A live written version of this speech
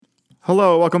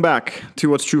Hello, welcome back to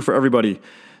What's True for Everybody.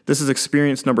 This is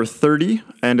experience number 30,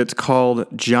 and it's called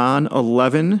John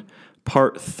 11,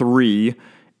 part 3.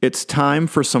 It's time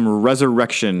for some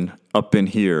resurrection up in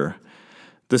here.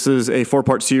 This is a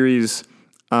 4-part series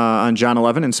on John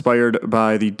 11, inspired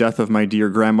by the death of my dear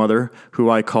grandmother, who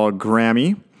I call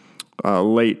Grammy,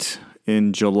 late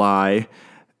in July.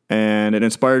 And it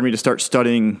inspired me to start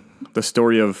studying the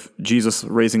story of Jesus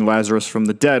raising Lazarus from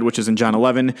the dead, which is in John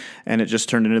 11, and it just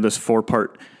turned into this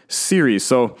 4-part series.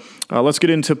 So let's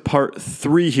get into part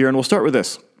 3 here, and we'll start with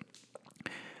this.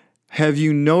 Have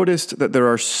you noticed that there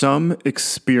are some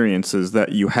experiences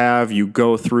that you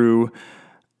go through,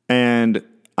 and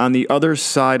on the other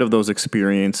side of those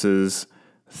experiences,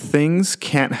 things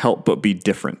can't help but be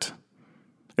different?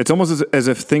 It's almost as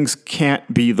if things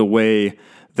can't be the way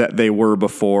that they were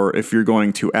before if you're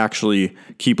going to actually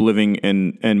keep living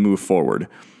and move forward.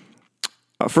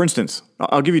 For instance,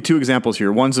 I'll give you 2 examples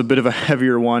here. One's a bit of a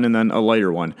heavier one and then a lighter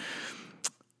one.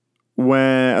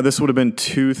 When this would have been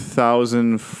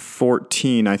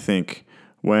 2014, I think,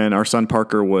 when our son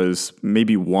Parker was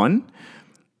maybe 1,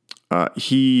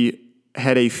 he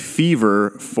had a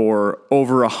fever for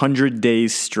over 100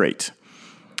 days straight.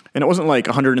 And it wasn't like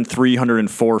 103,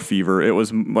 104 fever. It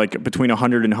was like between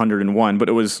 100 and 101, but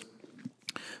it was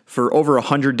for over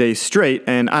 100 days straight.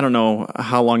 And I don't know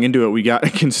how long into it we got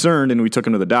concerned, and we took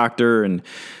him to the doctor, and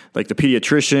like the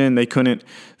pediatrician, they couldn't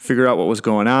figure out what was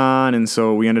going on. And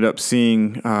so we ended up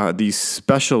seeing these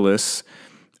specialists,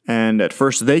 and at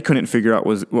first they couldn't figure out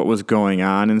what was going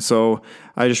on. And so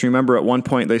I just remember at one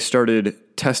point they started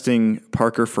testing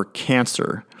Parker for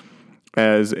cancer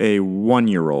as a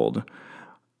 1-year-old.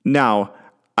 Now,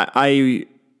 I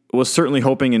was certainly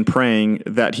hoping and praying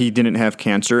that he didn't have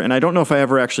cancer, and I don't know if I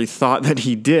ever actually thought that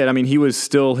he did. I mean, he was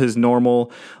still his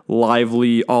normal,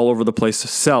 lively, all over the place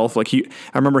self. I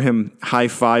remember him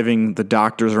high-fiving the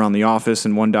doctors around the office,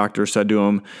 and one doctor said to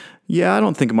him, "Yeah, I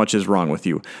don't think much is wrong with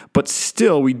you." But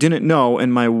still, we didn't know,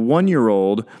 and my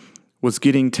 1-year-old was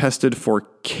getting tested for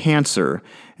cancer.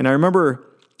 And I remember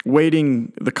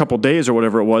waiting the couple days or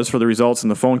whatever it was for the results and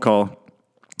the phone call,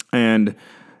 and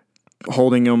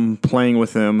holding him, playing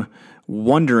with him,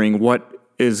 wondering what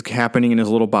is happening in his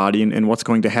little body and what's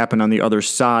going to happen on the other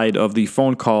side of the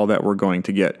phone call that we're going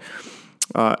to get.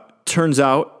 Turns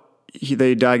out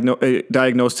they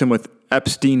diagnosed him with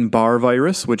Epstein-Barr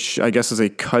virus, which I guess is a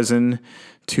cousin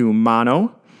to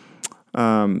mono.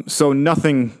 So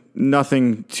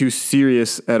nothing too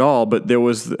serious at all, but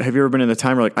have you ever been in the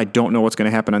time where I don't know what's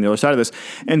going to happen on the other side of this?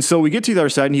 And so we get to the other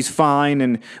side and he's fine,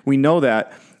 and we know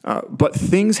that. But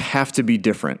things have to be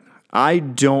different. I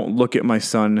don't look at my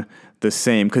son the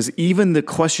same, because even the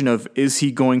question of, is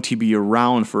he going to be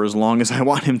around for as long as I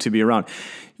want him to be around?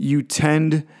 You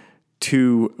tend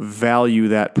to value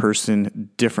that person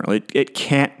differently. It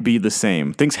can't be the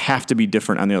same. Things have to be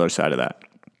different on the other side of that.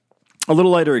 A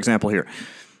little lighter example here.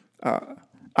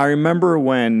 I remember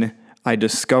when I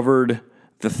discovered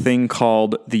the thing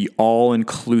called the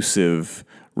all-inclusive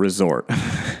resort. Do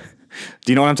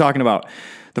you know what I'm talking about?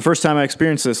 The first time I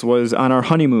experienced this was on our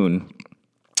honeymoon.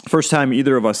 First time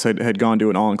either of us had gone to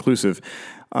an all-inclusive.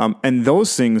 And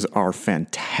those things are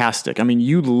fantastic. I mean,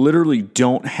 you literally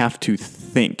don't have to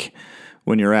think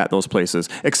when you're at those places,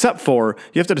 except for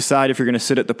you have to decide if you're going to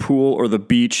sit at the pool or the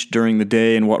beach during the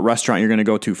day and what restaurant you're going to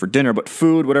go to for dinner. But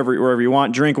food, wherever you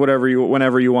want, drink whenever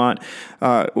you want,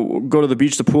 go to the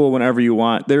beach, the pool, whenever you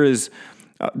want. There is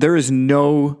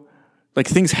no,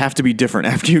 things have to be different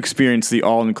after you experience the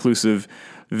all-inclusive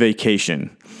vacation.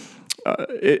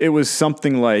 It was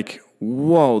something like,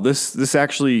 whoa, this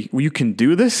actually, you can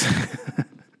do this?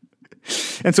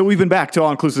 And so we've been back to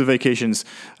all-inclusive vacations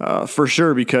for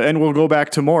sure, and we'll go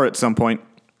back to more at some point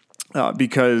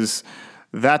because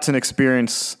that's an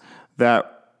experience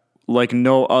that like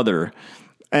no other.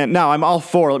 And now I'm all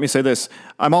for, let me say this,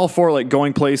 I'm all for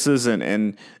going places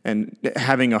and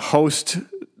having a host,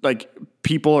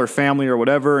 people or family or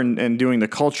whatever, and doing the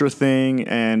culture thing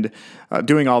and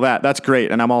doing all that. That's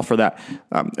great, and I'm all for that.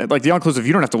 The all-inclusive,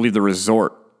 you don't have to leave the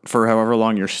resort for however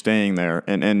long you're staying there,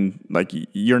 and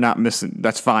you're not missing.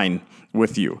 That's fine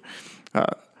with you.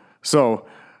 So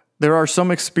there are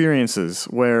some experiences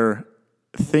where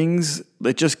things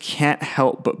that just can't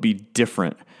help but be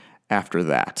different after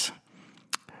that.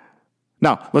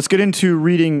 Now, let's get into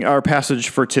reading our passage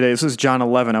for today. This is John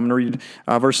 11. I'm going to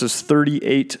read verses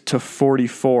 38 to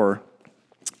 44.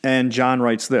 And John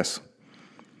writes this.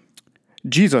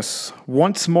 Jesus,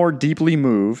 once more deeply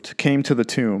moved, came to the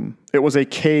tomb. It was a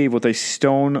cave with a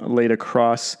stone laid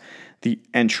across the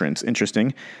entrance.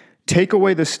 Interesting. "Take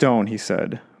away the stone," he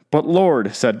said. "But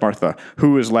Lord," said Martha,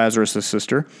 who is Lazarus'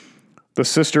 sister, the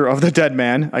sister of the dead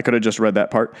man. I could have just read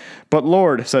that part. But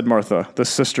Lord, said Martha, the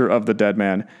sister of the dead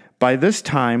man, by this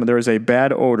time there is a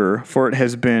bad odor, for he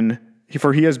has been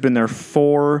there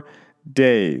 4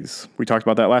 days. We talked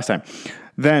about that last time.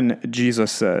 Then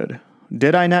Jesus said,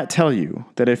 did I not tell you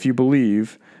that if you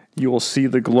believe, you will see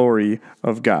the glory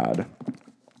of God?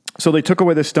 So they took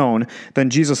away the stone. Then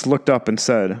Jesus looked up and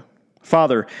said,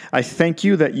 Father, I thank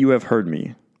you that you have heard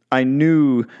me. I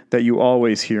knew that you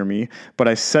always hear me, but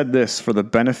I said this for the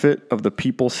benefit of the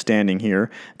people standing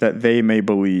here, that they may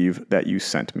believe that you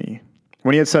sent me.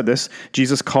 When he had said this,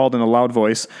 Jesus called in a loud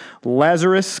voice,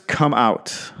 Lazarus, come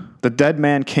out. The dead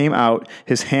man came out,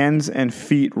 his hands and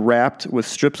feet wrapped with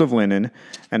strips of linen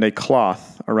and a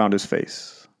cloth around his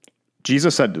face.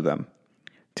 Jesus said to them,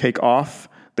 take off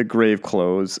the grave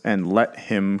clothes and let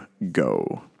him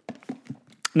go.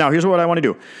 Now, here's what I want to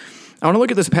do. I want to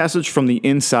look at this passage from the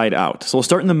inside out. So we'll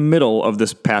start in the middle of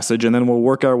this passage, and then we'll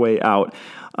work our way out.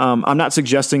 I'm not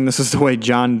suggesting this is the way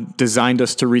John designed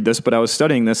us to read this, but I was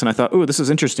studying this, and I thought, this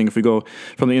is interesting if we go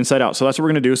from the inside out. So that's what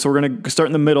we're going to do. So we're going to start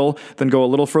in the middle, then go a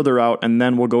little further out, and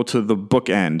then we'll go to the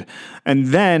bookend. And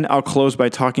then I'll close by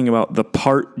talking about the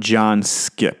part John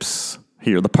skips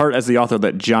here, the part as the author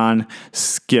that John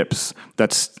skips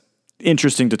that's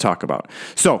interesting to talk about.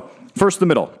 So first, the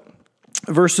middle.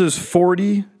 Verses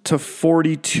 40 to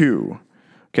 42,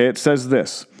 okay, it says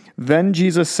this. Then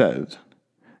Jesus said,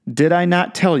 did I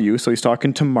not tell you? So he's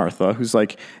talking to Martha, who's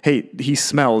like, hey, he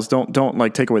smells. Don't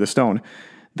like take away the stone.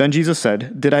 Then Jesus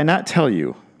said, did I not tell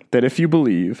you that if you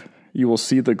believe, you will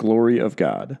see the glory of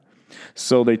God?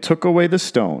 So they took away the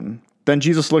stone. Then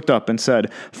Jesus looked up and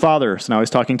said, Father, so now he's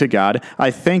talking to God, I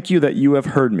thank you that you have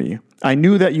heard me. I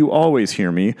knew that you always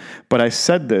hear me, but I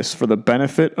said this for the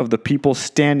benefit of the people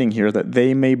standing here, that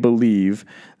they may believe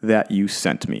that you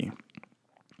sent me.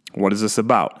 What is this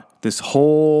about? This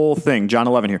whole thing, John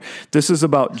 11 here. This is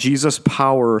about Jesus'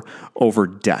 power over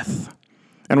death.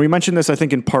 And we mentioned this, I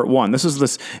think, in part 1. This is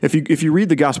this. If you read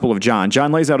the Gospel of John,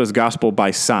 John lays out his gospel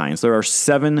by signs. There are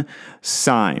 7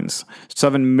 signs,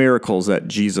 7 miracles that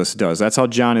Jesus does. That's how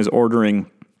John is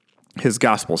ordering his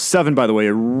gospel. 7, by the way,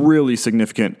 a really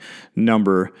significant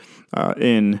number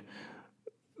in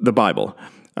the Bible.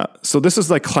 So this is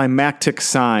the climactic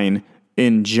sign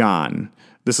in John.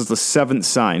 This is the 7th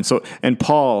sign. So, and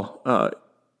Paul,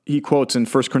 he quotes in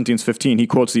 1 Corinthians 15, he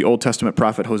quotes the Old Testament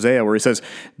prophet Hosea, where he says,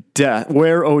 "Death,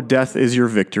 where, O death, is your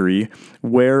victory?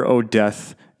 Where, O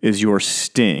death, is your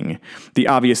sting?" The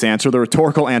obvious answer, the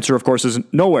rhetorical answer, of course, is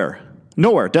nowhere.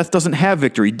 Nowhere. Death doesn't have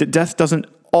victory. Death doesn't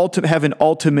have an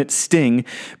ultimate sting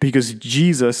because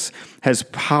Jesus has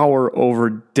power over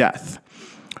death.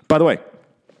 By the way,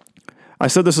 I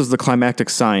said this is the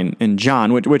climactic sign in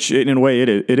John, which in a way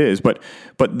it is, but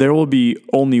there will be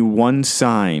only one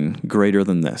sign greater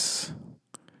than this.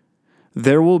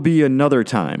 There will be another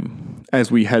time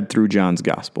as we head through John's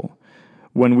gospel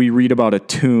when we read about a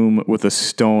tomb with a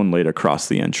stone laid across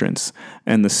the entrance,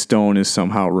 and the stone is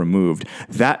somehow removed.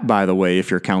 That, by the way, if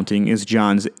you're counting, is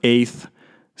John's 8th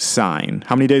sign.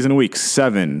 How many days in a week?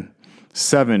 7.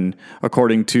 7,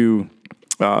 according to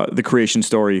the creation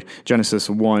story, Genesis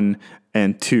 1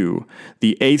 and 2.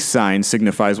 The 8th sign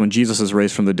signifies when Jesus is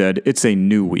raised from the dead, it's a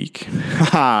new week.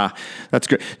 That's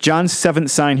great. John's 7th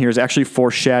sign here is actually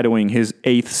foreshadowing his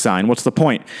 8th sign. What's the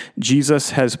point?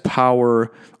 Jesus has power,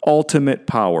 ultimate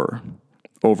power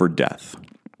over death.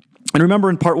 And remember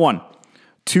in part 1,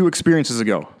 2 experiences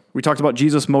ago, we talked about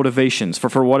Jesus' motivations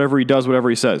for whatever he does, whatever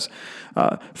he says.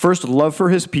 First, love for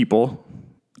his people.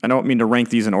 I don't mean to rank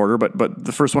these in order, but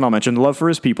the first one I'll mention, love for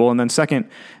his people. And then second,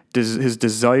 his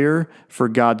desire for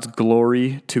God's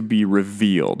glory to be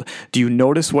revealed. Do you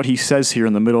notice what he says here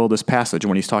in the middle of this passage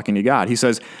when he's talking to God? He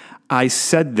says, I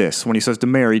said this, when he says to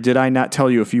Mary, did I not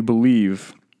tell you if you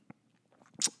believe,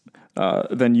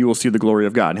 then you will see the glory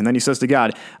of God. And then he says to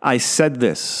God, I said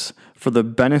this for the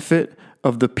benefit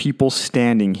of the people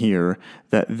standing here,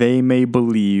 that they may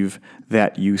believe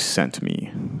that you sent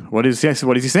me. What is he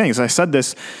saying? So I said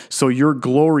this so your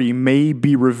glory may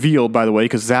be revealed, by the way,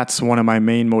 because that's one of my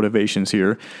main motivations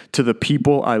here, to the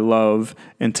people I love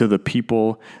and to the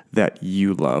people that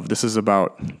you love. This is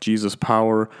about Jesus'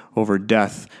 power over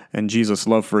death and Jesus'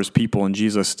 love for his people and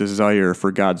Jesus' desire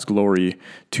for God's glory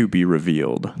to be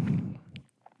revealed.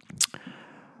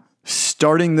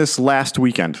 Starting this last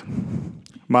weekend,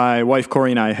 my wife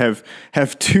Corey and I have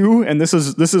 2, and this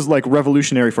is like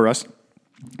revolutionary for us.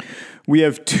 We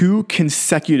have 2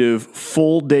 consecutive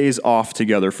full days off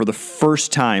together for the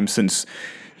first time since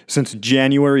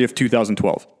January of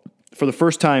 2012. For the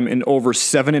first time in over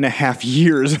 7.5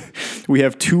 years, we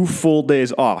have 2 full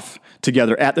days off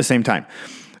together at the same time.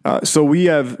 So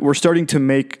we're starting to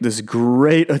make this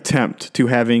great attempt to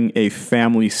having a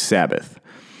family Sabbath.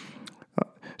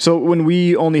 So when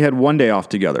we only had one day off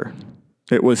together,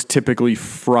 it was typically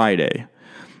Friday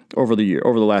over the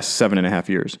last 7.5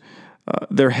 years.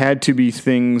 There had to be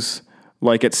things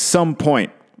like at some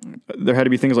point, there had to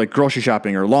be things like grocery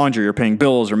shopping or laundry or paying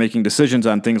bills or making decisions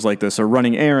on things like this or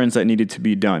running errands that needed to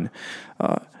be done.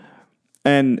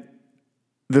 And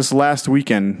this last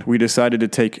weekend, we decided to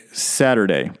take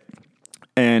Saturday,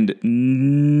 and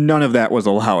none of that was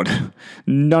allowed.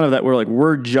 None of that.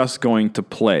 We're just going to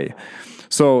play.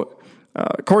 So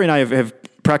Corey and I have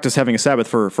practiced having a Sabbath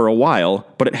for a while,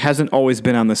 but it hasn't always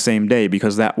been on the same day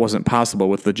because that wasn't possible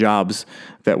with the jobs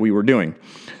that we were doing.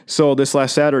 So this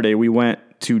last Saturday, we went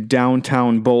to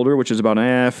downtown Boulder, which is about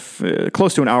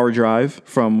close to an hour drive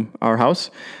from our house,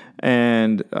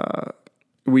 and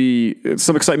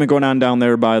some excitement going on down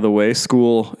there, by the way.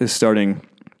 School is starting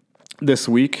this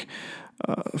week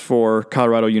for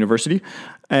Colorado University.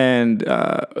 And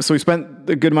so we spent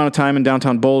a good amount of time in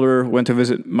downtown Boulder, went to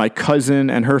visit my cousin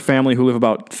and her family who live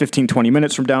about 15, 20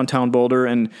 minutes from downtown Boulder.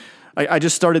 And I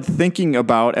just started thinking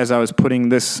about, as I was putting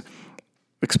this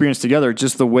experience together,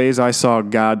 just the ways I saw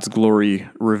God's glory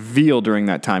revealed during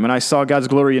that time. And I saw God's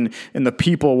glory in the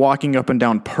people walking up and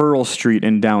down Pearl Street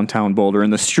in downtown Boulder,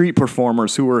 and the street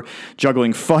performers who were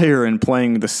juggling fire and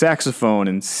playing the saxophone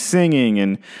and singing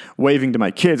and waving to my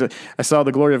kids. I saw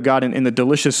the glory of God in the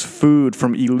delicious food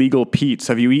from Illegal Pete's.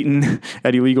 Have you eaten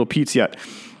at Illegal Pete's yet?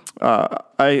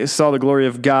 I saw the glory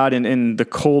of God in the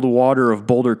cold water of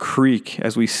Boulder Creek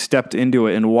as we stepped into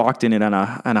it and walked in it on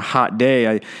a hot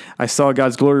day. I saw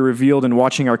God's glory revealed in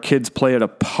watching our kids play at a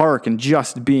park and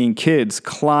just being kids,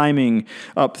 climbing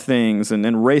up things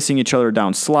and racing each other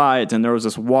down slides. And there was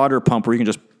this water pump where you can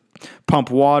just pump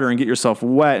water and get yourself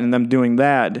wet, and them doing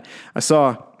that. I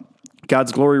saw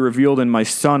God's glory revealed in my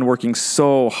son working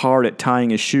so hard at tying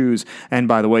his shoes. And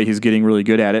by the way, he's getting really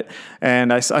good at it.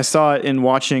 And I saw it in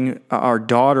watching our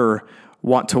daughter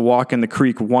want to walk in the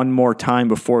creek one more time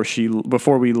before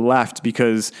we left,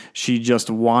 because she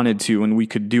just wanted to, and we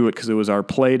could do it because it was our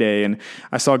play day. And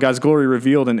I saw God's glory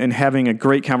revealed in having a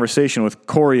great conversation with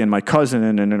Corey and my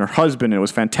cousin and her husband. It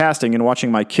was fantastic. And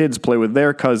watching my kids play with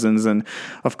their cousins. And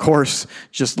of course,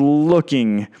 just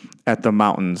looking at the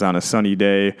mountains on a sunny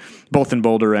day, both in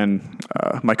Boulder and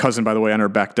my cousin, by the way, on her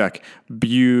back deck.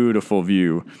 Beautiful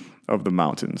view of the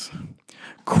mountains.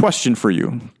 Question for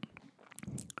you.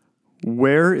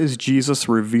 Where is Jesus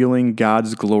revealing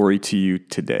God's glory to you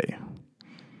today?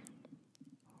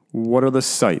 What are the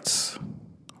sights?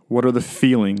 What are the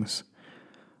feelings?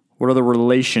 What are the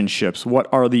relationships? What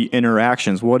are the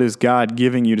interactions? What is God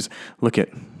giving you to look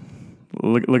at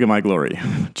my glory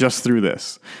just through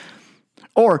this?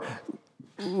 Or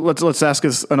let's ask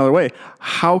this another way.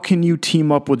 How can you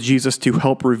team up with Jesus to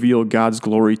help reveal God's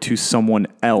glory to someone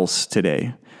else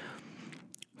today?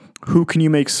 Who can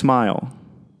you make smile?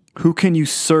 Who can you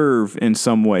serve in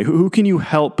some way? Who can you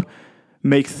help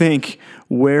make think,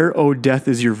 where, oh, death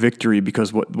is your victory?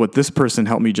 Because what this person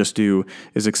helped me just do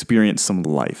is experience some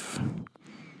life.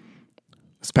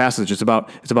 This passage is about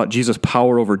Jesus'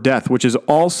 power over death, which is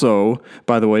also,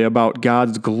 by the way, about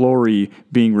God's glory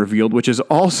being revealed, which is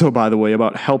also, by the way,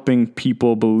 about helping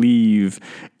people believe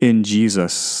in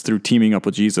Jesus through teaming up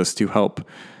with Jesus to help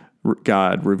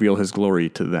God reveal his glory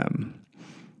to them.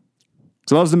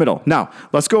 So that was the middle. Now,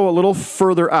 let's go a little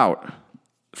further out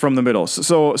from the middle.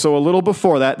 So a little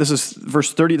before that, this is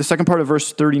verse 30, the second part of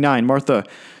verse 39. Martha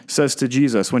says to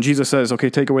Jesus, when Jesus says, okay,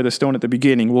 take away the stone at the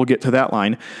beginning, we'll get to that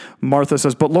line. Martha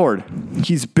says, but Lord,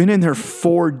 he's been in there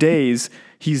 4 days.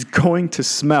 He's going to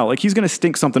smell. Like he's going to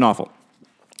stink something awful.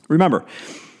 Remember,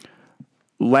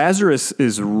 Lazarus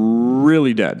is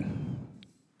really dead,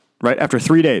 right? After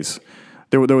 3 days,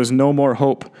 there was no more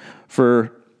hope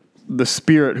for the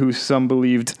spirit who some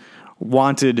believed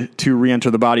wanted to re-enter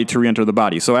the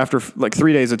body. So after like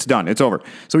 3 days, it's done. It's over.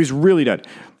 So he's really dead.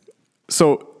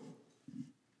 So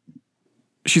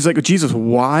she's like, Jesus,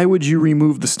 why would you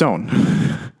remove the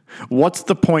stone? What's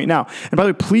the point now? And by the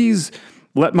way, please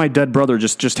let my dead brother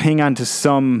just hang on to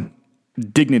some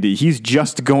dignity. He's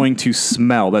just going to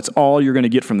smell. That's all you're going to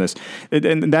get from this.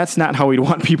 And that's not how we'd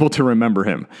want people to remember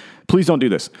him. Please don't do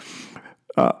this.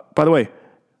 By the way,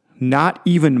 not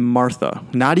even Martha,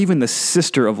 not even the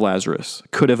sister of Lazarus,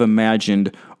 could have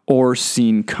imagined or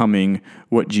seen coming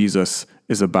what Jesus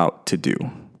is about to do.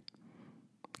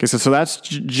 Okay, so that's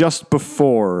just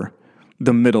before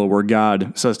the middle where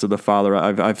God says to the Father,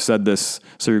 I've said this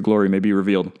so your glory may be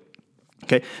revealed.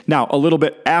 Okay, now a little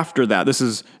bit after that,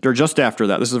 just after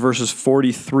that, this is verses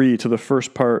 43 to the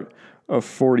first part of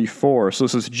 44. So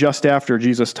this is just after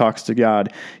Jesus talks to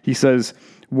God. He says,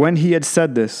 when he had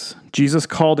said this, Jesus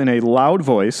called in a loud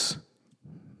voice.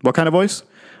 What kind of voice?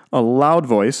 A loud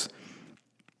voice.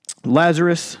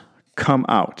 Lazarus, come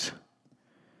out.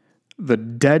 The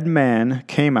dead man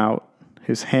came out,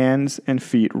 his hands and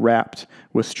feet wrapped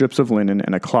with strips of linen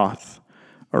and a cloth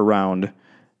around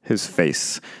his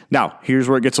face. Now, here's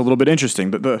where it gets a little bit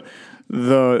interesting.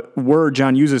 The word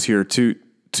John uses here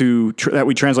that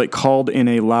we translate called in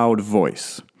a loud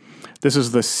voice. This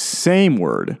is the same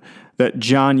word that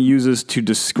John uses to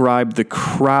describe the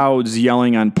crowds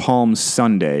yelling on Palm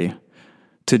Sunday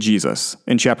to Jesus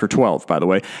in chapter 12, by the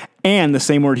way, and the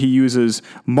same word he uses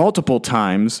multiple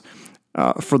times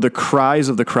for the cries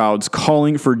of the crowds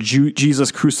calling for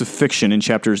Jesus' crucifixion in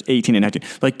chapters 18 and 19.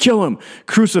 Like, kill him,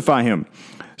 crucify him.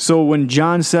 So when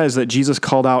John says that Jesus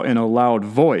called out in a loud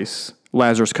voice,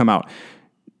 Lazarus, come out,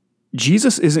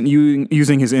 Jesus isn't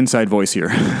using his inside voice here.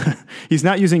 He's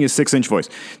not using his 6-inch voice.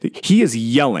 He is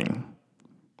yelling.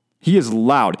 He is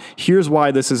loud. Here's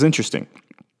why this is interesting.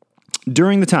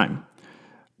 During the time,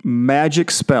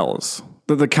 magic spells,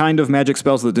 the kind of magic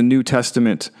spells that the New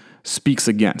Testament speaks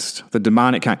against, the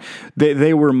demonic kind,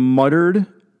 they were muttered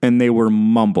and they were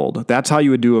mumbled. That's how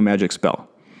you would do a magic spell.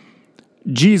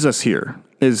 Jesus here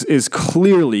is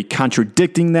clearly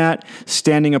contradicting that,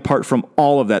 standing apart from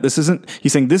all of that.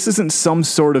 He's saying this isn't some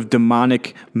sort of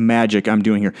demonic magic I'm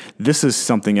doing here. This is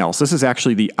something else. This is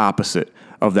actually the opposite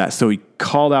of that. So he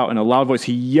called out in a loud voice.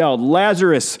 He yelled,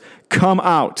 Lazarus, come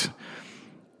out.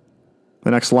 The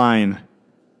next line,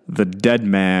 the dead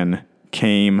man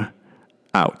came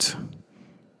out.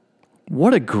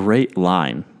 What a great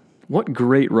line. What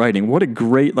great writing. What a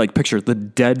great picture. The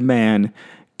dead man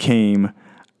came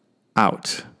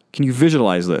out. Can you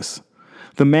visualize this?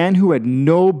 The man who had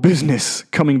no business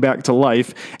coming back to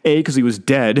life, A, because he was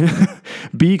dead,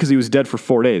 B, because he was dead for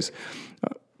 4 days.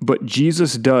 But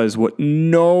Jesus does what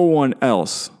no one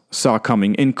else saw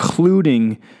coming,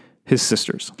 including his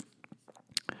sisters.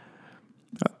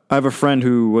 I have a friend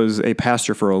who was a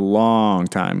pastor for a long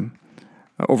time,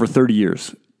 over 30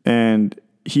 years, and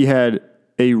he had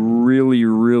a really,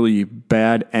 really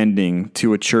bad ending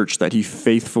to a church that he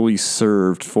faithfully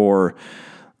served for,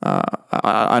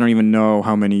 I don't even know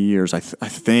how many years. I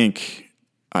think,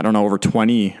 over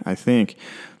 20, I think.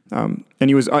 And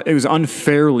it was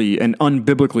unfairly and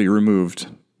unbiblically removed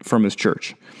from his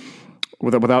church,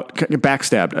 without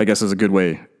backstabbed, I guess is a good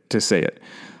way to say it.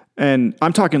 And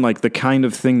I'm talking like the kind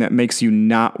of thing that makes you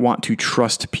not want to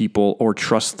trust people or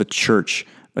trust the church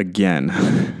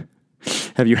again.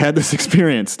 Have you had this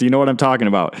experience? Do you know what I'm talking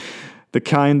about? The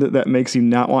kind that makes you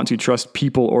not want to trust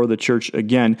people or the church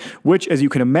again, which, as you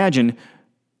can imagine,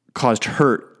 caused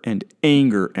hurt and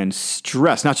anger and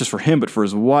stress, not just for him, but for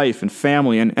his wife and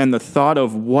family, and the thought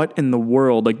of what in the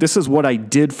world, this is what I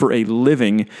did for a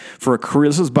living, for a career,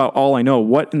 this is about all I know,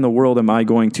 what in the world am I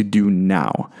going to do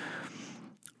now?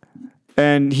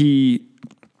 And he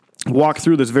walked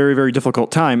through this very, very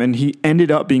difficult time, and he ended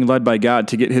up being led by God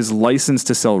to get his license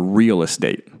to sell real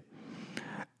estate.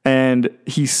 And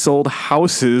he sold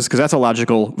houses, because that's a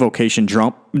logical vocation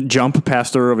jump,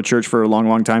 pastor of a church for a long,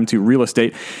 long time, to real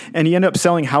estate. And he ended up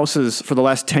selling houses for the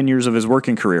last 10 years of his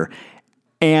working career.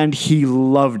 And he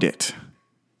loved it.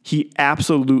 He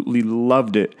absolutely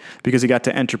loved it because he got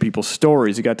to enter people's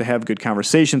stories. He got to have good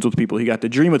conversations with people. He got to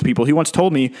dream with people. He once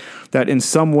told me that in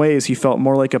some ways he felt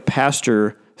more like a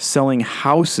pastor selling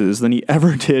houses than he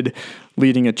ever did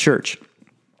leading a church.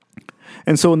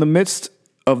 And so in the midst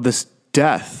of this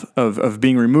death of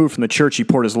being removed from the church he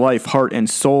poured his life, heart, and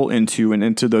soul into, and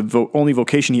into the only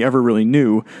vocation he ever really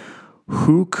knew,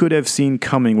 who could have seen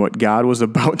coming what God was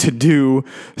about to do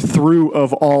through,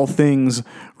 of all things,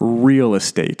 real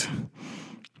estate?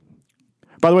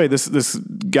 By the way,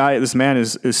 this man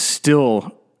is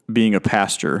still being a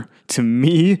pastor to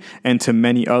me and to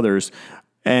many others.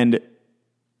 And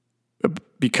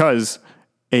because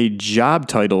a job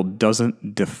title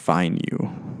doesn't define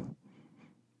you.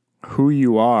 Who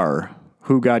you are,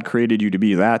 who God created you to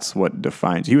be, that's what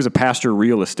defines you. He was a pastor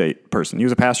real estate person. He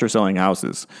was a pastor selling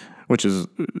houses, which is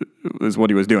what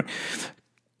he was doing.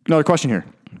 Another question here.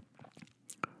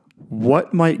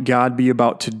 What might God be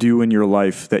about to do in your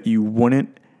life that you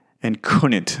wouldn't and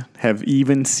couldn't have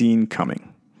even seen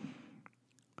coming?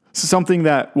 Something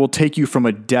that will take you from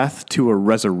a death to a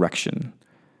resurrection.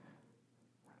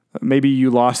 Maybe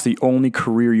you lost the only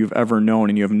career you've ever known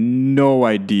and you have no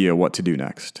idea what to do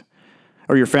next.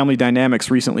 Or your family dynamics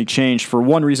recently changed for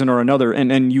one reason or another,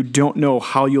 and you don't know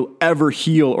how you'll ever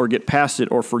heal or get past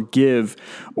it or forgive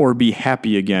or be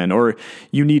happy again. Or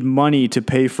you need money to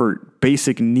pay for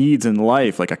basic needs in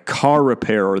life, like a car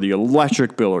repair or the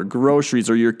electric bill or groceries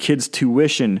or your kid's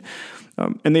tuition.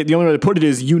 And the only way to put it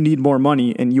is you need more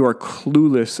money and you are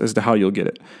clueless as to how you'll get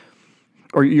it.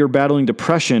 Or you're battling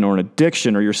depression or an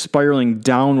addiction, or you're spiraling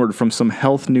downward from some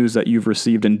health news that you've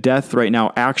received, and death right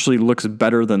now actually looks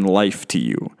better than life to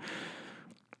you.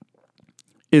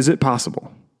 Is it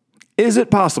possible? Is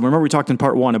it possible? Remember we talked in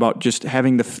part 1 about just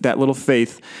having that little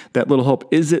faith, that little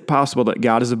hope. Is it possible that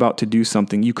God is about to do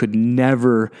something you could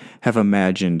never have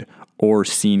imagined or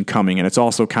seen coming? And it's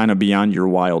also kind of beyond your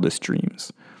wildest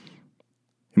dreams.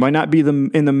 It might not be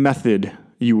in the method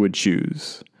you would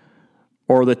choose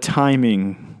or the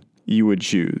timing you would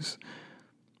choose.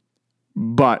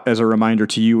 But as a reminder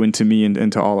to you and to me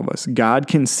and to all of us, God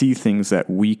can see things that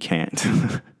we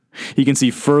can't. He can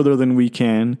see further than we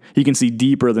can. He can see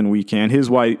deeper than we can. His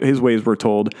ways, we're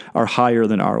told, are higher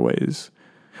than our ways,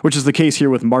 which is the case here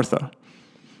with Martha.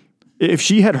 If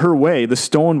she had her way, the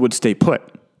stone would stay put.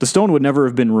 The stone would never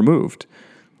have been removed,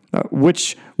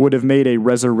 which would have made a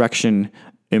resurrection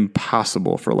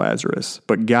impossible for Lazarus.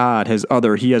 But God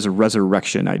he has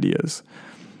resurrection ideas.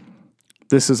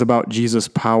 This is about Jesus'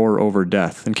 power over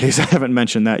death, in case I haven't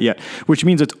mentioned that yet, which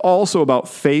means it's also about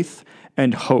faith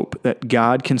and hope that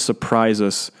God can surprise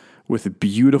us with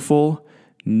beautiful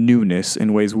newness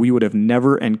in ways we would have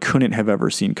never and couldn't have ever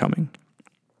seen coming.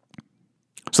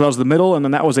 So that was the middle, and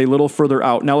then that was a little further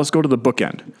out. Now let's go to the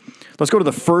bookend. Let's go to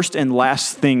the first and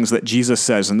last things that Jesus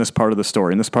says in this part of the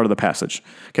story, in this part of the passage.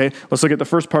 Okay, let's look at the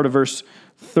first part of verse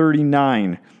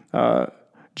 39.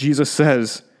 Jesus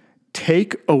says,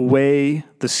 "Take away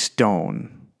the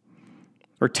stone."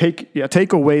 Or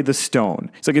take away the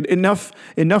stone. It's like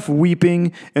enough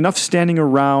weeping, enough standing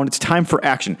around. It's time for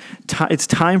action. It's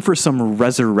time for some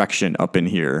resurrection up in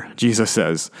here, Jesus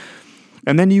says.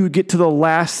 And then you get to the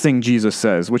last thing Jesus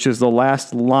says, which is the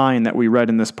last line that we read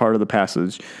in this part of the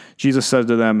passage. Jesus says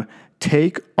to them,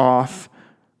 Take off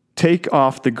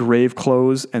the grave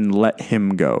clothes and let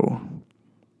him go.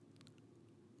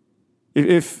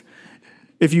 If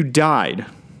you died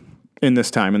in the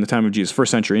time of Jesus, first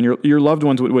century, and your loved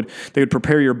ones would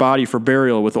prepare your body for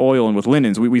burial with oil and with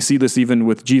linens. We see this even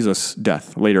with Jesus'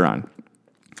 death later on.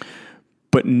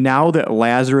 But now that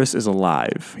Lazarus is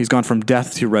alive, he's gone from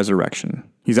death to resurrection.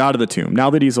 He's out of the tomb. Now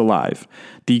that he's alive,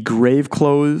 the grave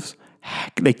clothes,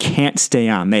 they can't stay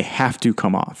on. They have to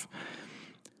come off.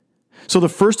 So the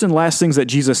first and last things that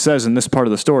Jesus says in this part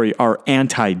of the story are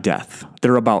anti-death.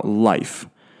 They're about life.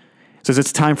 It says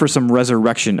it's time for some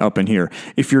resurrection up in here.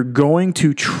 If you're going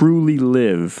to truly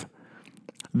live,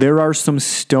 there are some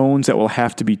stones that will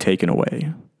have to be taken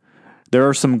away. There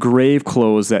are some grave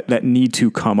clothes that need to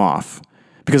come off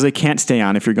because they can't stay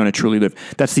on if you're going to truly live.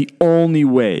 That's the only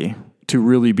way to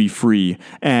really be free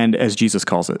and, as Jesus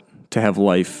calls it, to have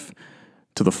life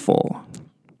to the full.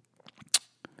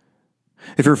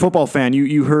 If you're a football fan,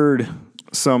 you heard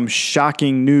some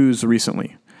shocking news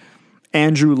recently.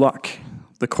 Andrew Luck,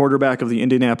 the quarterback of the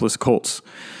Indianapolis Colts.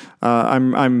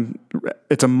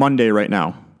 It's a Monday right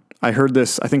now. I heard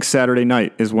this, I think Saturday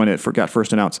night is when it got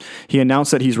first announced. He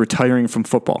announced that he's retiring from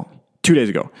football 2 days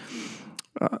ago.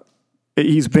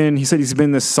 He said he's been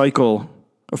in this cycle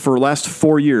for the last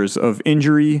 4 years of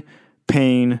injury,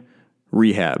 pain,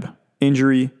 rehab.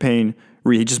 Injury, pain,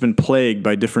 rehab. He's just been plagued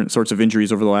by different sorts of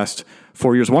injuries over the last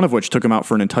 4 years, one of which took him out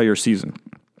for an entire season.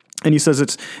 And he says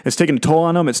it's taken a toll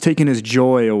on him. It's taken his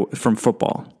joy from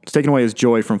football. It's taken away his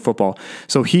joy from football.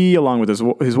 So he, along with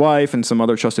his wife and some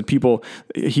other trusted people,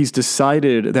 he's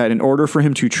decided that in order for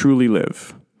him to truly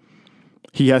live,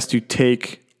 he has to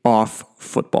take off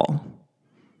football.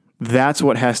 That's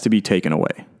what has to be taken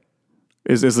away,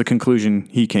 is the conclusion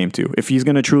he came to. If he's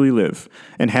going to truly live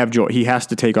and have joy, he has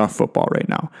to take off football right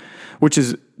now, which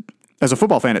is, as a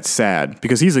football fan, it's sad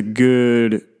because he's a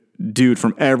good dude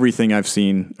from everything I've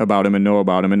seen about him and know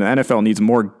about him. And the NFL needs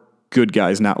more good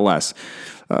guys, not less.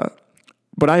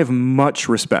 But I have much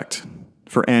respect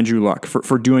for Andrew Luck,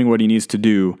 for doing what he needs to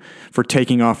do, for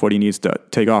taking off what he needs to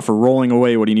take off, for rolling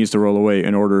away what he needs to roll away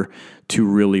in order to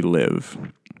really live.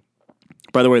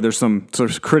 By the way, there's some sort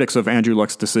of critics of Andrew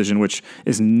Luck's decision, which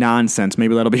is nonsense.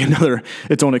 Maybe that'll be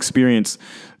its own experience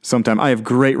sometime. I have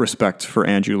great respect for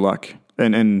Andrew Luck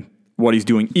and what he's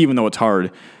doing, even though it's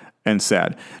hard and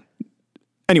sad.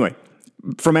 Anyway,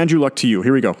 from Andrew Luck to you,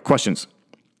 here we go. Questions.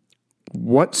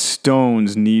 What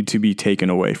stones need to be taken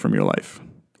away from your life?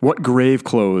 What grave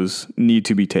clothes need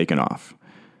to be taken off?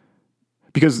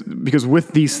 Because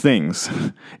with these things,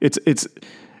 it's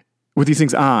with these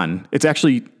things on, it's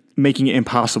actually making it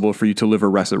impossible for you to live a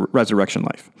resurrection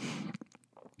life.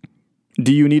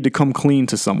 Do you need to come clean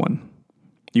to someone?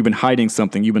 You've been hiding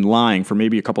something. You've been lying for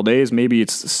maybe a couple days. Maybe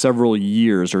it's several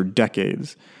years or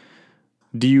decades.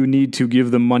 Do you need to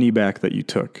give the money back that you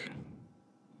took?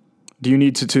 Do you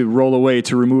need to roll away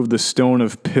to remove the stone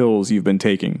of pills you've been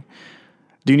taking?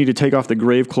 Do you need to take off the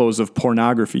grave clothes of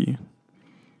pornography?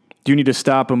 Do you need to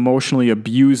stop emotionally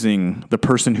abusing the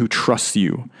person who trusts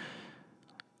you?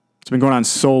 It's been going on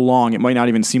so long, it might not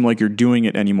even seem like you're doing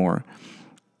it anymore.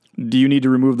 Do you need to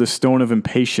remove the stone of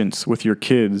impatience with your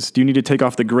kids? Do you need to take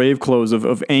off the grave clothes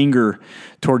of anger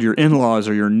toward your in-laws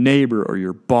or your neighbor or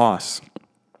your boss?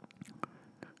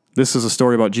 This is a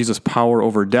story about Jesus' power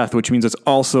over death, which means it's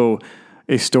also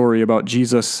a story about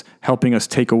Jesus helping us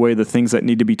take away the things that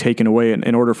need to be taken away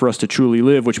in order for us to truly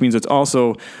live, which means it's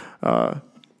also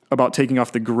about taking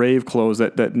off the grave clothes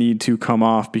that need to come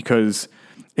off because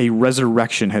a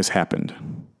resurrection has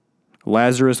happened.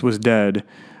 Lazarus was dead,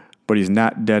 but he's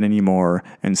not dead anymore,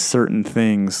 and certain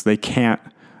things, they can't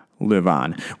live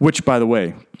on. Which, by the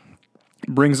way,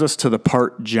 brings us to the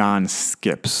part John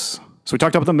skips. So we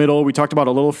talked about the middle, we talked about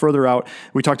a little further out,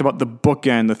 we talked about the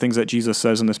bookend, the things that Jesus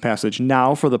says in this passage.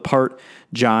 Now for the part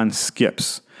John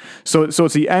skips. So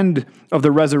it's the end of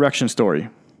the resurrection story.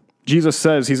 Jesus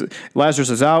says,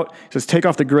 Lazarus is out, he says, take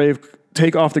off the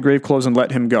grave clothes and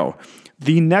let him go.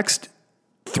 The next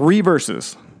 3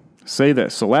 verses say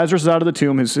this. So Lazarus is out of the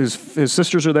tomb, his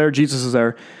sisters are there, Jesus is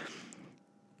there.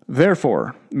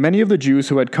 Therefore, many of the Jews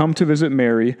who had come to visit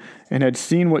Mary and had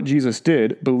seen what Jesus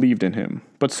did believed in him.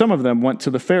 But some of them went to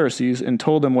the Pharisees and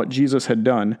told them what Jesus had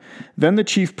done. Then the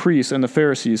chief priests and the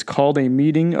Pharisees called a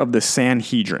meeting of the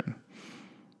Sanhedrin.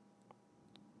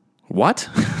 What?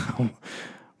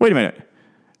 Wait a minute.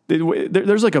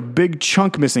 There's like a big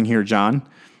chunk missing here, John.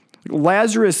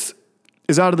 Lazarus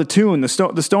is out of the tomb. The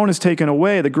stone is taken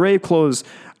away. The grave clothes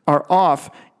are off.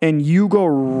 And you go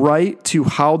right to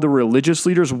how the religious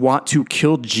leaders want to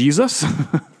kill Jesus?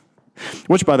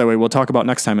 Which, by the way, we'll talk about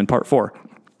next time in part 4.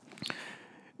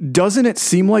 Doesn't it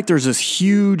seem like there's this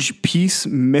huge piece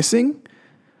missing?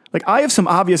 Like, I have some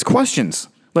obvious questions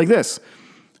like this.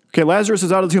 Okay, Lazarus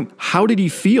is out of the tomb. How did he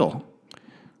feel?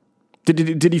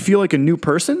 Did he feel like a new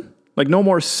person? Like no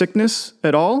more sickness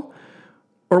at all?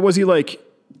 Or was he like,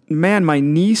 man, my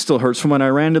knee still hurts from when I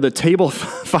ran to the table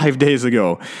 5 days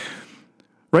ago?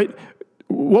 Right?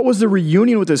 What was the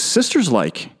reunion with his sisters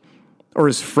like? Or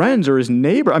his friends or his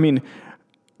neighbor? I mean,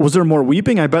 was there more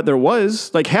weeping? I bet there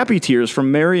was. Like happy tears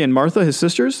from Mary and Martha, his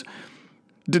sisters.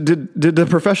 Did the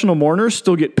professional mourners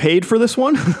still get paid for this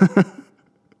one?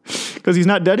 Because he's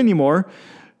not dead anymore.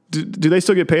 Do they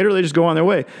still get paid or do they just go on their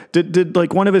way? Did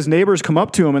like one of his neighbors come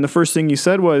up to him and the first thing he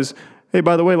said was, hey,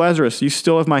 by the way, Lazarus, you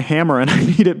still have my hammer and I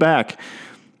need it back.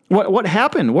 What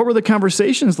happened? What were the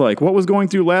conversations like? What was going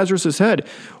through Lazarus' head?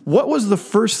 What was the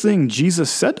first thing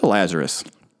Jesus said to Lazarus?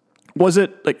 Was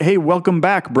it like, hey, welcome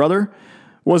back, brother?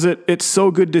 Was it, it's so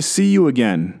good to see you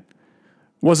again?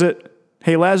 Was it,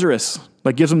 hey, Lazarus,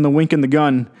 like gives him the wink and the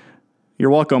gun,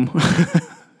 you're welcome.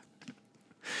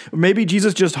 Maybe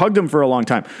Jesus just hugged him for a long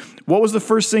time. What was the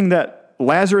first thing that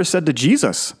Lazarus said to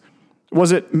Jesus?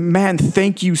 Was it, man,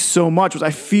 thank you so much?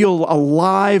 I feel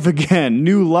alive again,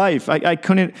 new life. I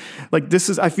couldn't, like,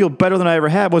 I feel better than I ever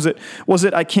have. Was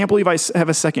it, I can't believe I have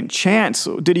a second chance?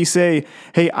 Did he say,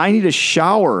 hey, I need a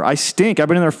shower. I stink. I've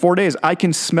been in there 4 days. I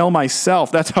can smell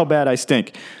myself. That's how bad I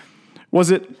stink.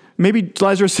 Was it, maybe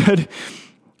Lazarus said,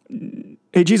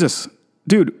 hey, Jesus,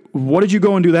 dude, what did you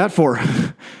go and do that for?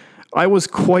 I was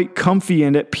quite comfy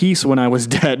and at peace when I was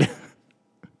dead.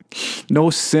 No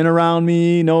sin around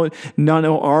me, no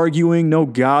arguing, no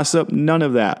gossip, none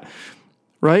of that,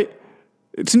 right?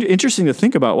 It's interesting to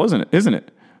think about, isn't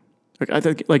it? Like, I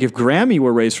think, like if Grammy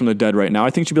were raised from the dead right now, I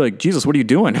think she'd be like, Jesus, what are you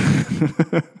doing?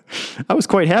 I was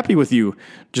quite happy with you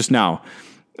just now.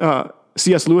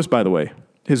 C.S. Lewis, by the way,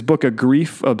 his book, A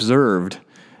Grief Observed,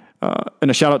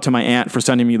 and a shout out to my aunt for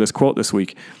sending me this quote this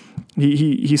week.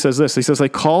 He says this. He says, I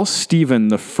call Stephen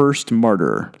the first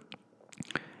martyr.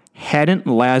 Hadn't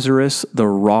Lazarus the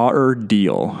rawer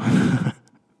deal?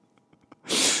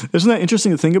 Isn't that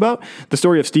interesting to think about? The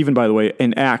story of Stephen, by the way,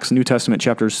 in Acts, New Testament,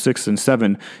 chapters 6 and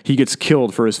 7, he gets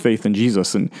killed for his faith in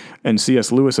Jesus. And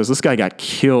C.S. Lewis says, this guy got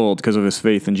killed because of his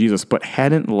faith in Jesus, but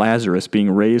hadn't Lazarus being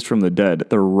raised from the dead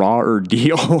the rawer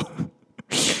deal?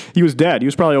 He was dead. He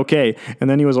was probably okay. And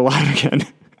then he was alive again.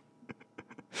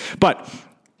 But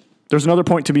there's another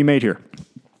point to be made here.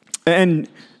 And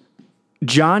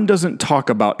John doesn't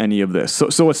talk about any of this.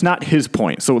 So it's not his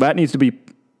point. So that needs to be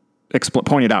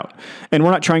pointed out. And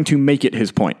we're not trying to make it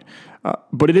his point.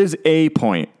 But it is a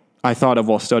point I thought of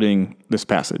while studying this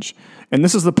passage. And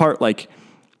this is the part like,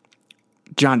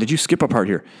 John, did you skip a part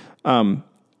here?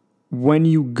 when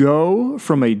you go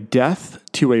from a death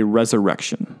to a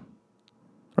resurrection,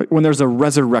 right? When there's a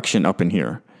resurrection up in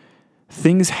here,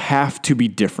 things have to be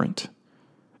different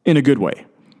in a good way.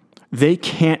 They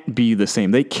can't be the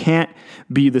same. They can't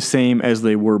be the same as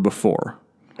they were before.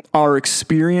 Our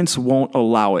experience won't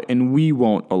allow it, and we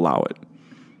won't allow it.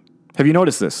 Have you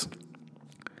noticed this?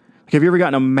 Have you ever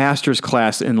gotten a master's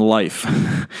class in life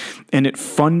and it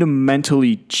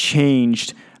fundamentally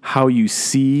changed how you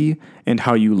see and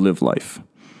how you live life?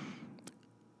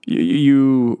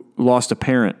 You lost a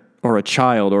parent or a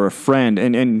child or a friend,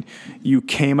 and you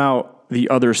came out the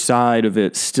other side of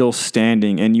it still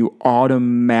standing, and you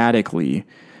automatically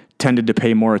tended to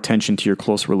pay more attention to your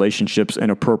close relationships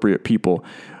and appropriate people,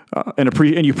 and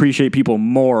you appreciate people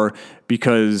more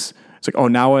because it's like, oh,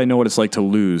 now I know what it's like to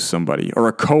lose somebody or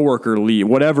a coworker leave,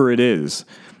 whatever it is.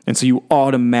 And so you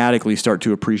automatically start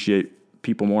to appreciate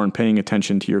people more and paying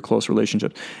attention to your close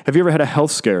relationships. Have you ever had a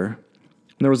health scare? And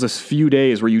there was this few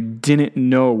days where you didn't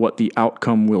know what the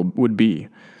outcome would be.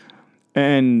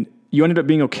 And you ended up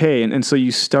being okay. And so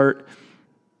you start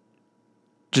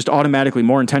just automatically,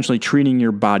 more intentionally treating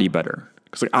your body better.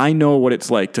 Because like, I know what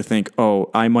it's like to think, oh,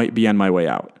 I might be on my way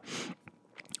out.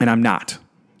 And I'm not.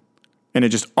 And it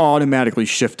just automatically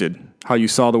shifted how you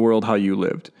saw the world, how you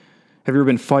lived. Have you ever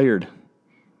been fired?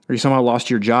 Or you somehow lost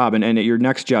your job, and at your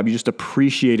next job, you just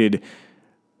appreciated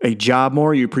a job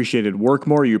more, you appreciated work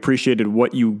more, you appreciated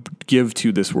what you give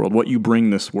to this world, what you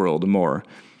bring this world more.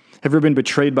 Have you ever been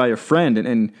betrayed by a friend,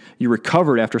 and you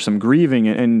recovered after some grieving,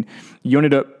 and you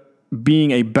ended up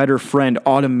being a better friend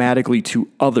automatically to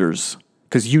others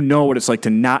because you know what it's like to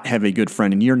not have a good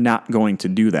friend, and you're not going to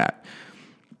do that.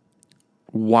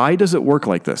 Why does it work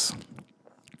like this?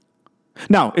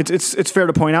 Now, it's fair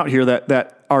to point out here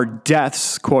that our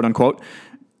deaths, quote unquote,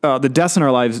 the deaths in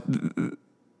our lives,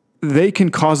 they can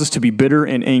cause us to be bitter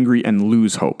and angry and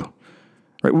lose hope.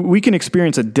 Right? We can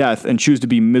experience a death and choose to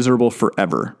be miserable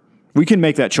forever. We can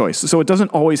make that choice. So it doesn't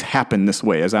always happen this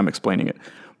way as I'm explaining it.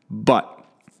 But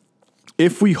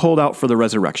if we hold out for the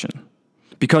resurrection,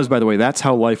 because, by the way, that's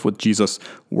how life with Jesus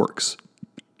works.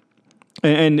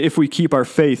 And if we keep our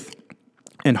faith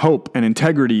and hope and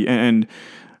integrity, and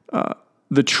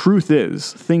the truth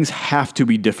is, things have to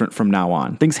be different from now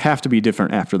on. Things have to be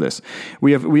different after this.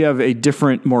 We have a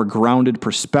different, more grounded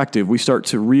perspective. We start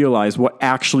to realize what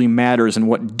actually matters and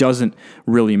what doesn't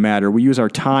really matter. We use our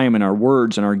time and our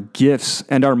words and our gifts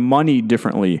and our money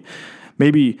differently.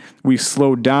 Maybe we've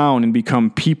slowed down and become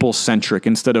people-centric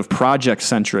instead of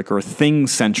project-centric or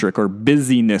thing-centric or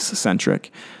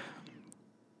busyness-centric.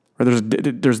 Or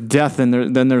there's death,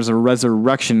 and then there's a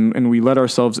resurrection, and we let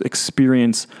ourselves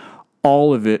experience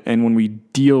all of it, and when we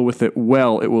deal with it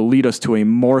well, it will lead us to a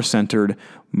more centered,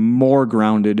 more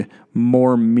grounded,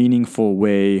 more meaningful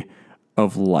way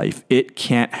of life. It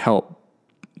can't help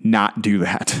not do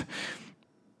that.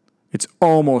 It's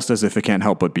almost as if it can't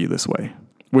help but be this way,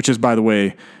 which is, by the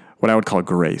way, what I would call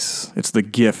grace. It's the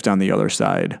gift on the other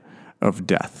side of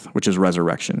death, which is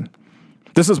resurrection.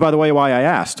 This is, by the way, why I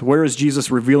asked, where is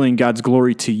Jesus revealing God's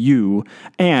glory to you,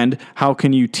 and how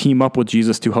can you team up with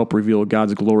Jesus to help reveal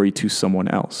God's glory to someone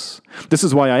else? This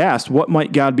is why I asked, what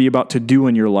might God be about to do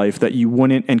in your life that you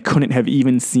wouldn't and couldn't have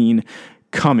even seen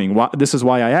coming? This is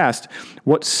why I asked,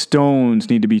 what stones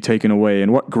need to be taken away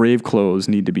and what grave clothes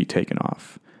need to be taken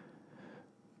off?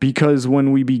 Because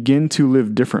when we begin to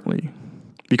live differently,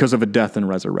 because of a death and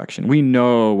resurrection, we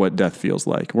know what death feels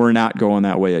like. We're not going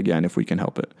that way again if we can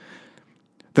help it.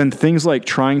 Then things like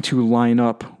trying to line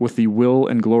up with the will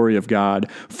and glory of God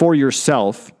for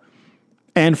yourself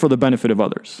and for the benefit of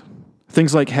others.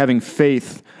 Things like having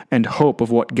faith and hope of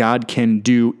what God can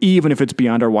do, even if it's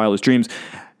beyond our wildest dreams.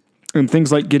 And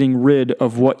things like getting rid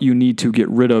of what you need to get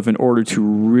rid of in order to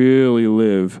really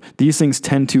live. These things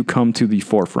tend to come to the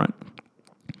forefront.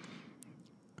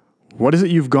 What is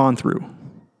it you've gone through?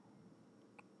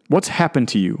 What's happened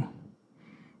to you?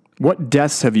 What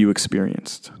deaths have you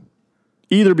experienced?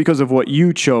 Either because of what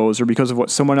you chose or because of what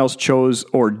someone else chose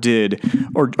or did,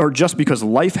 or just because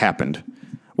life happened.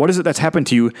 What is it that's happened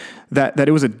to you that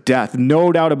it was a death?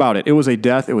 No doubt about it. It was a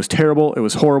death. It was terrible. It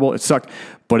was horrible. It sucked,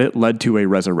 but it led to a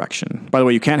resurrection. By the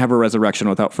way, you can't have a resurrection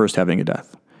without first having a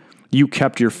death. You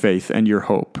kept your faith and your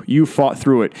hope. You fought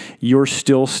through it. You're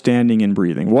still standing and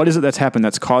breathing. What is it that's happened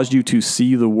that's caused you to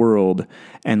see the world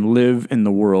and live in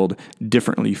the world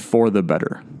differently for the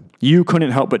better? You couldn't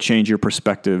help but change your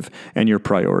perspective and your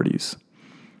priorities.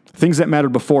 Things that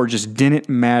mattered before just didn't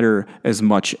matter as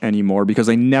much anymore because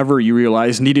they never, you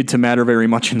realize, needed to matter very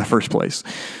much in the first place.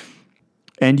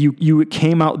 And you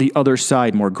came out the other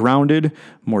side more grounded,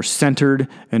 more centered,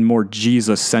 and more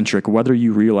Jesus-centric, whether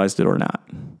you realized it or not.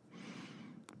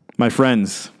 My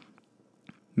friends,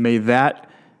 may that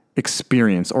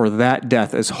experience or that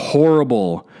death, as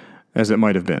horrible as it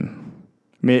might have been,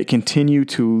 may it continue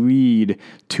to lead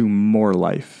to more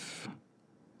life.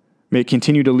 May it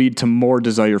continue to lead to more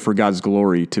desire for God's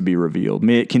glory to be revealed.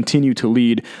 May it continue to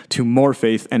lead to more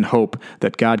faith and hope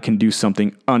that God can do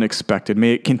something unexpected.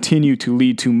 May it continue to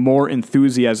lead to more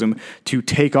enthusiasm to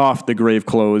take off the grave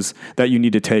clothes that you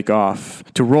need to take off,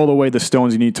 to roll away the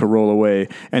stones you need to roll away,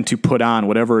 and to put on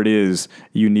whatever it is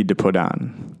you need to put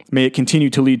on. May it continue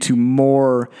to lead to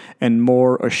more and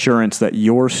more assurance that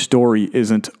your story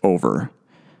isn't over.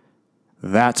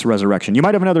 That's resurrection. You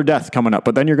might have another death coming up,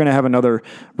 but then you're going to have another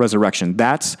resurrection.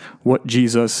 That's what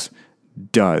Jesus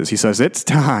does. He says, it's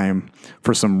time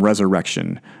for some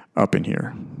resurrection up in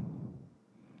here.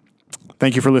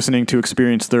 Thank you for listening to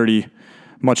Experience 30.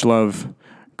 Much love,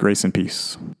 grace, and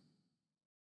peace.